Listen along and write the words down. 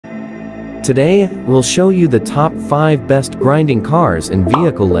Today, we'll show you the top 5 best grinding cars in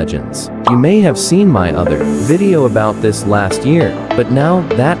Vehicle Legends. You may have seen my other video about this last year, but now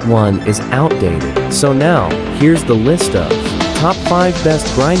that one is outdated. So now, here's the list of top 5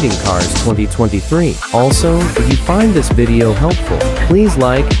 best grinding cars 2023. Also, if you find this video helpful, please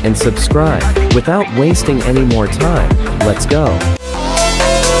like and subscribe. Without wasting any more time, let's go.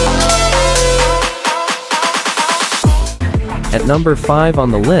 At number 5 on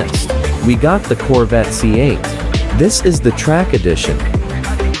the list, we got the Corvette C8. This is the track edition.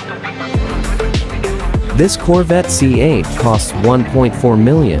 This Corvette C8 costs $1.4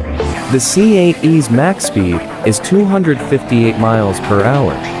 million. The C8E's max speed is 258 miles per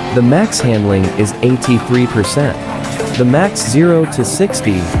hour. The max handling is 83%. The max 0 to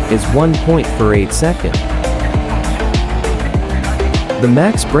 60 is 1.48 seconds. The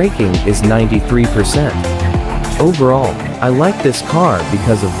max braking is 93%. Overall, I like this car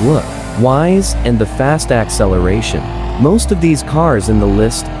because of look, wise, and the fast acceleration. Most of these cars in the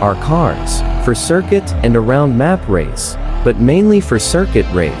list are cars for circuit and around map race, but mainly for circuit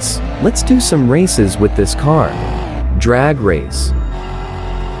race. Let's do some races with this car. Drag race. 3,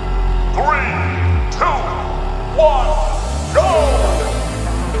 2, 1, go!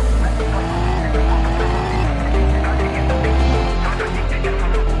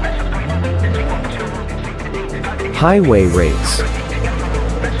 Highway race. 3,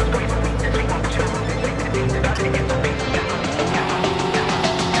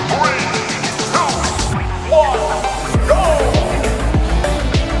 2, 1, go!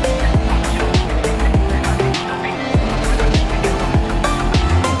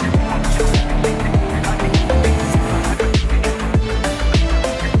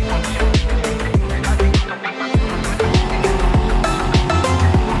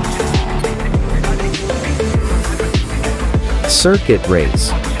 Circuit race.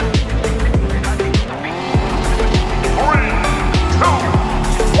 3, 2,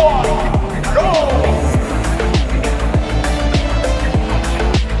 1, go!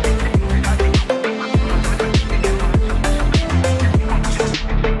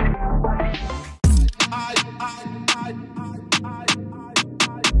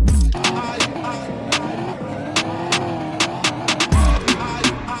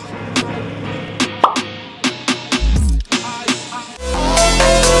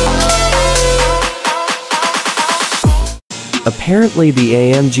 Apparently the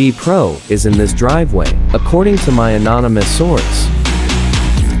AMG Pro is in this driveway, according to my anonymous source.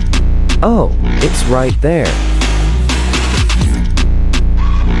 Oh, it's right there.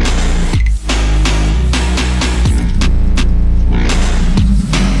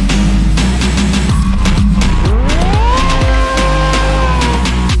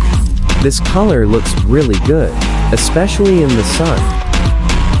 This color looks really good, especially in the sun.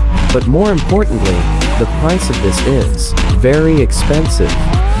 But more importantly, the price of this is very expensive.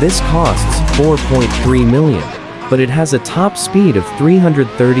 This costs $4.3 million, but it has a top speed of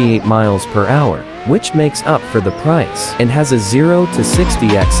 338 miles per hour, which makes up for the price, and has a 0 to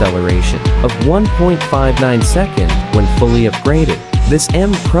 60 acceleration of 1.59 seconds when fully upgraded. This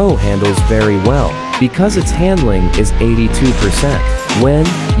M Pro handles very well, because its handling is 82% when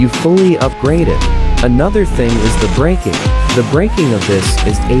you fully upgrade it. Another thing is the braking. The braking of this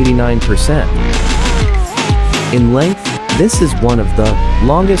is 89%. In length, this is one of the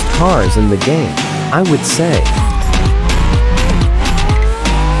longest cars in the game, I would say.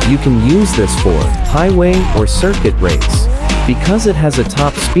 You can use this for highway or circuit race, because it has a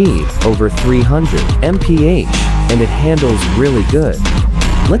top speed over 300 mph, and it handles really good.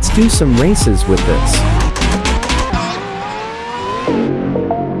 Let's do some races with this.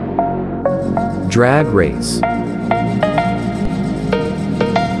 Drag race. 3,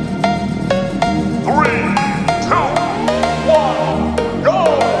 2, 1,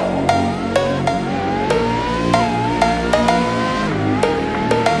 go!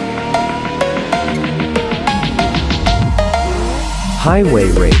 Highway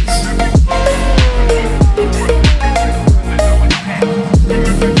race.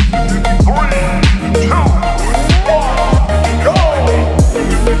 3, 2, 1, go!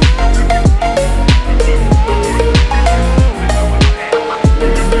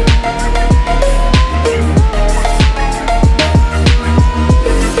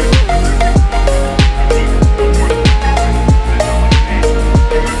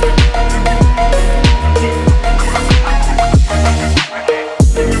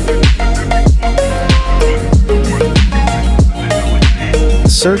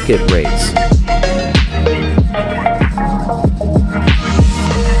 Circuit race. 3,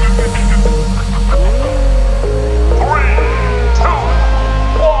 2,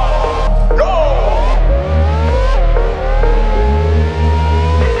 1,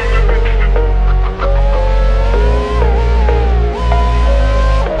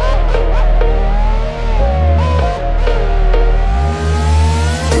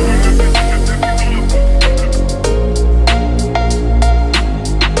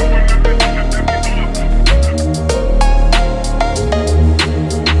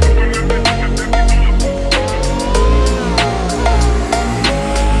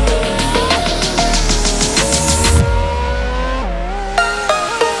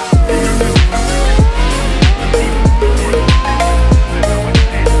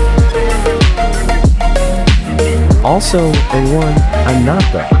 Also, A1, I'm not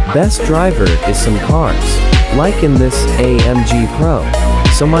the best driver is some cars, like in this AMG Pro,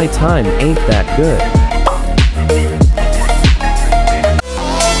 so my time ain't that good.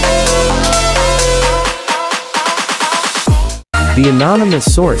 The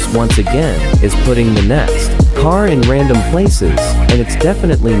anonymous source once again is putting the next car in random places, and it's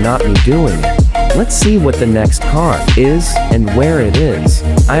definitely not me doing it. Let's see what the next car is and where it is.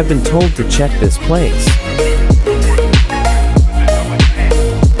 I have been told to check this place.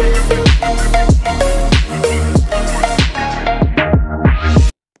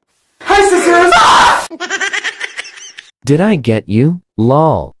 Did I get you?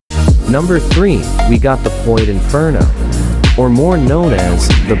 Lol. Number 3, we got the Poid Inferno, or more known as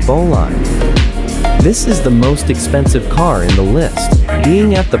the Bolide. This is the most expensive car in the list,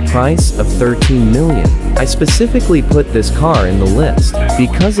 being at the price of 13 million. I specifically put this car in the list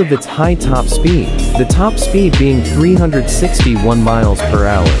because of its high top speed, the top speed being 361 miles per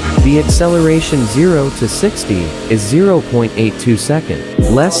hour. The acceleration 0 to 60 is 0.82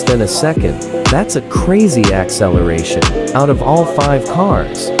 seconds, less than a second. That's a crazy acceleration. Out of all 5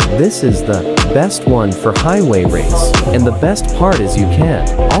 cars, this is the best one for highway race, and the best part is you can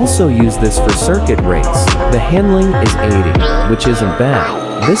also use this for circuit race. The handling is 80, which isn't bad.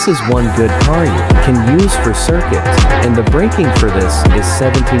 This is one good car you can use for circuits, and the braking for this is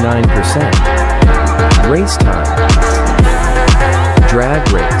 79%. Race time.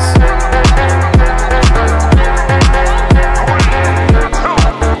 Drag race.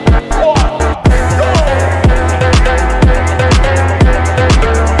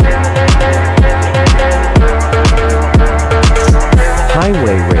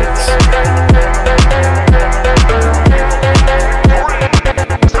 Highway race.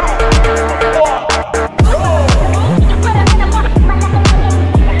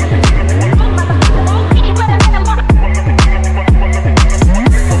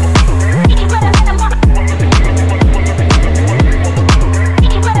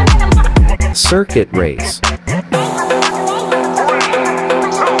 Circuit race.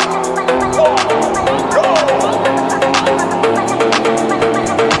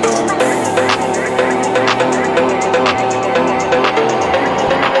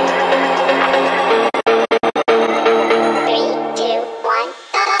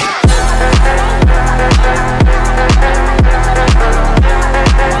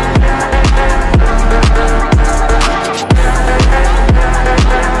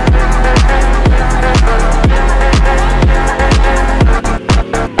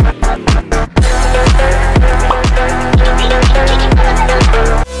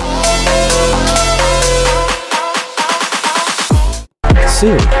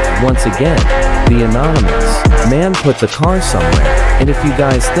 Once again, the anonymous man put the car somewhere, and if you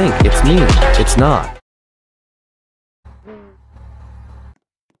guys think it's me, it's not.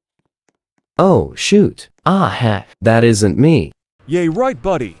 Oh shoot, ah heck, that isn't me. Yay right,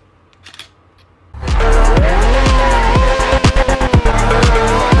 buddy.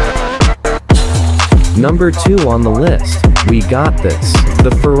 Number 2 on the list, we got this, the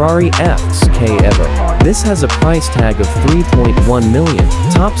Ferrari XK Evo. This has a price tag of 3.1 million,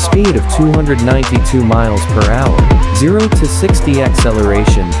 top speed of 292 miles per hour, 0 to 60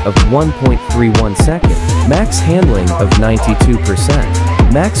 acceleration of 1.31 seconds, max handling of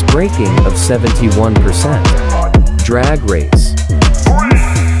 92%, max braking of 71%. Drag race.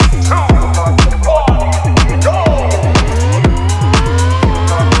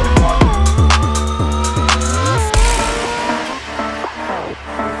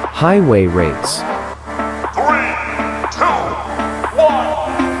 Highway race. 3, 2,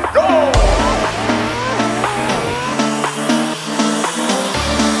 1, go!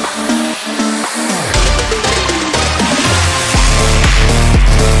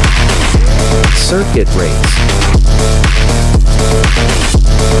 Circuit race. 3, 2,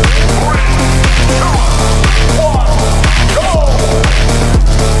 1, go!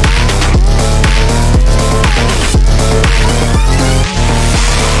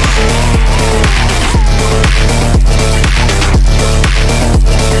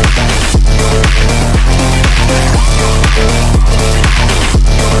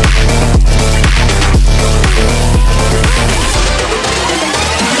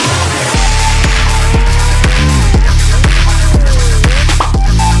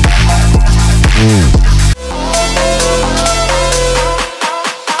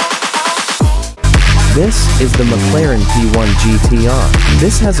 is the McLaren P1 GTR.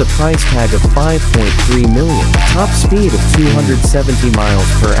 This has a price tag of $5.3 million, top speed of 270 miles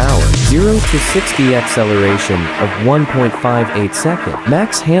per hour, 0 to 60 acceleration of 1.58 seconds,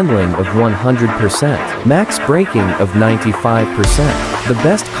 max handling of 100%, max braking of 95%. The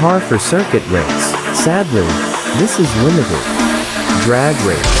best car for circuit race. Sadly, this is limited. Drag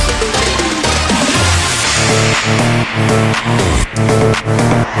race.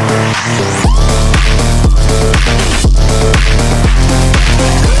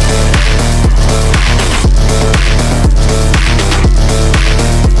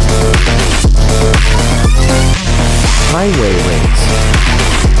 Highway race.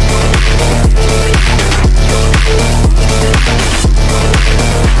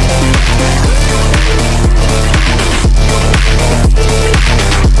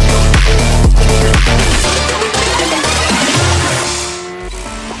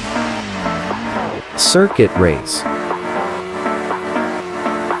 Circuit race.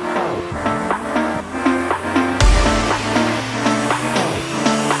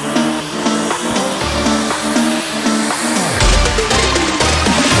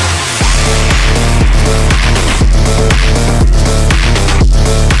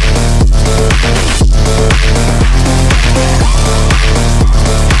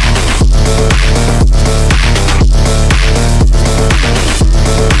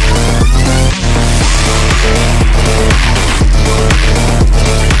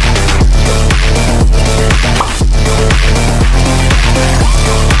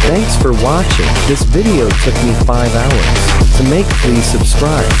 Thanks for watching. This video took me 5 hours to make. Please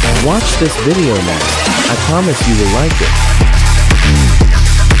subscribe. Watch this video next. I promise you will like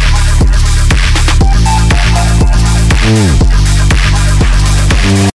it.